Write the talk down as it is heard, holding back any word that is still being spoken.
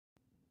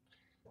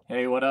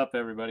Hey, what up,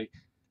 everybody?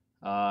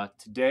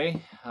 Today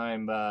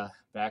I'm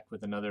back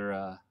with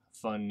another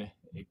fun,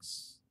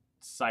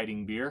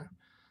 exciting beer.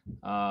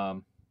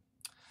 Um,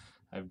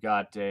 I've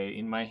got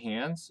in my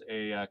hands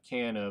a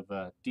can of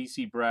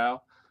DC Brau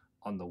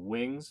on the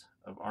wings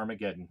of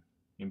Armageddon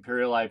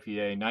Imperial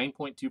IPA,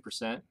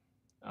 9.2%.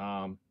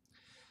 Um,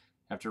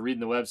 After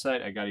reading the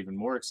website, I got even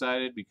more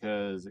excited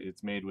because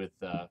it's made with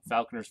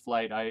Falconer's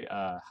Flight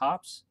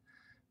hops,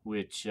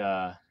 which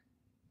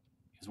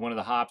is one of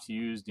the hops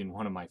used in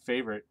one of my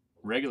favorite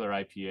regular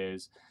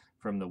IPAs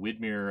from the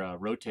Widmer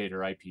Rotator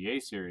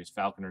IPA series,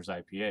 Falconer's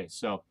IPA.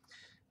 So,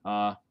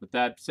 with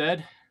that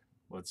said,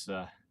 let's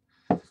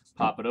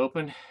pop it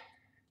open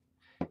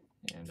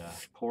and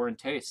pour and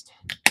taste.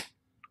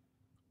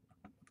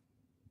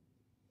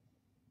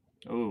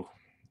 Ooh,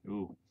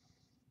 ooh.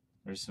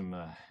 There's some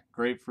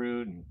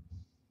grapefruit and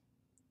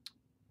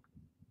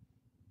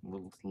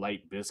little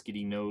light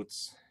biscuity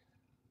notes.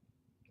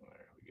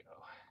 There we go.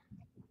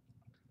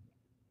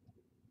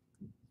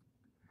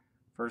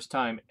 First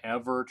time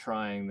ever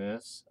trying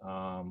this.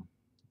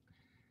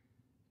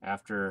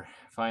 After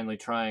finally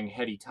trying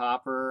Heady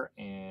Topper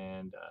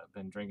and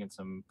been drinking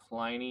some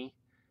Pliny.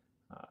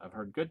 I've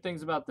heard good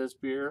things about this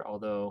beer,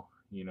 although,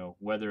 you know,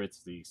 whether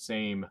it's the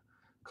same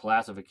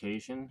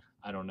classification,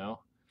 I don't know.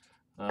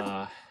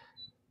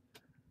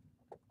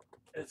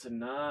 It's a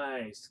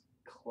nice,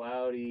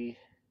 cloudy,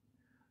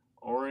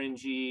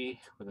 orangey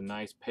with a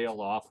nice pale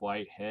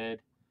off-white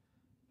head.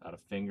 About a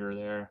finger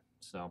there.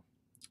 So,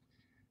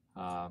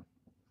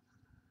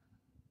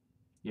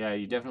 yeah,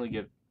 you definitely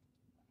get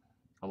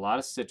a lot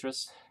of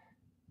citrus,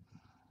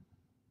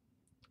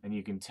 and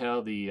you can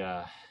tell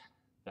that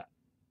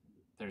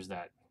there's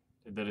that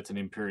it's an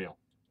imperial,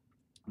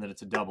 that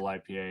it's a double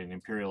IPA, an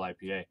imperial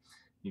IPA.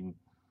 You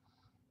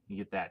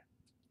get that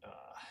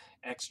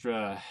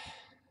extra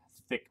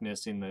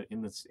thickness in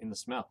the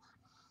smell.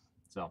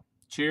 So,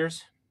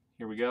 cheers.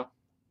 Here we go.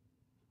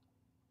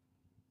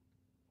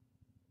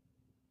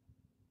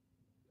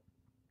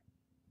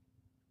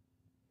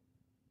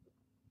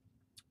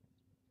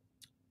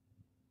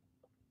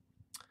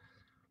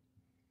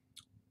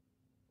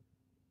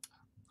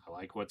 I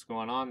like what's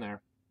going on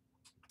there.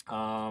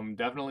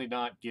 Definitely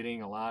not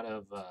getting a lot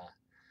of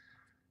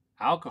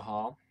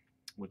alcohol,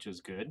 which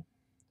is good.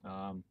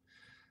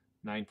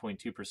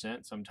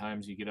 9.2%.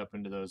 Sometimes you get up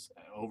into those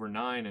over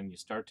 9 and you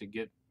start to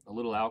get a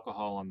little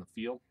alcohol on the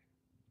feel.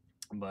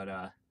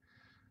 But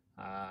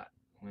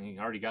we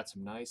already got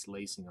some nice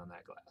lacing on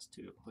that glass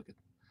too. Look at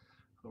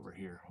over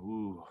here.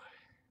 Ooh,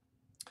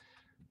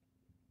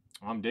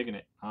 I'm digging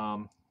it.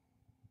 I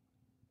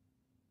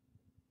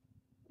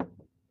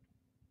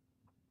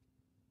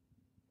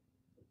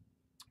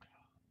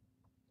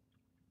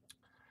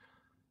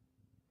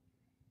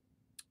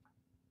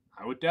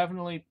would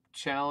definitely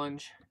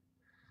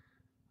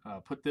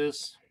put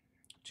this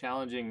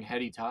challenging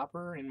Heady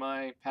Topper in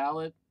my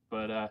palate,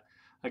 but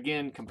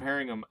again,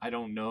 comparing them, I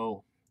don't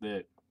know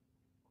that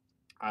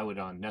I would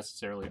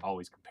necessarily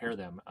always compare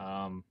them.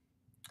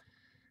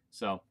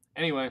 So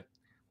anyway,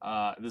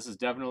 this is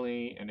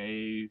definitely an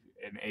A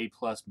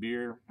plus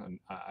beer, and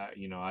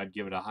you know, I'd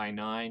give it a high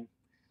 9.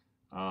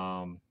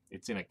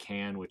 It's in a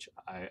can, which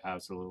I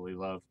absolutely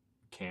love,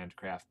 canned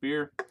craft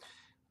beer.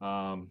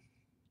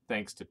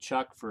 Thanks to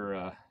Chuck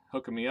for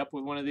hooking me up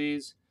with one of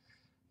these.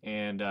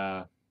 And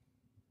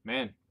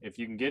man, if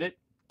you can get it,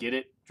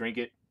 drink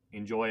it,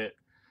 enjoy it.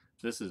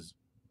 This is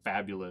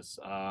fabulous.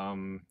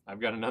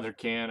 I've got another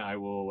can. I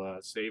will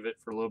save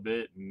it for a little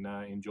bit and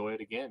enjoy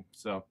it again.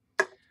 So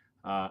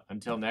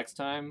until next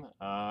time,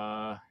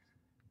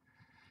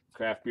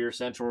 Craft Beer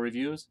Central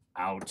Reviews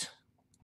out.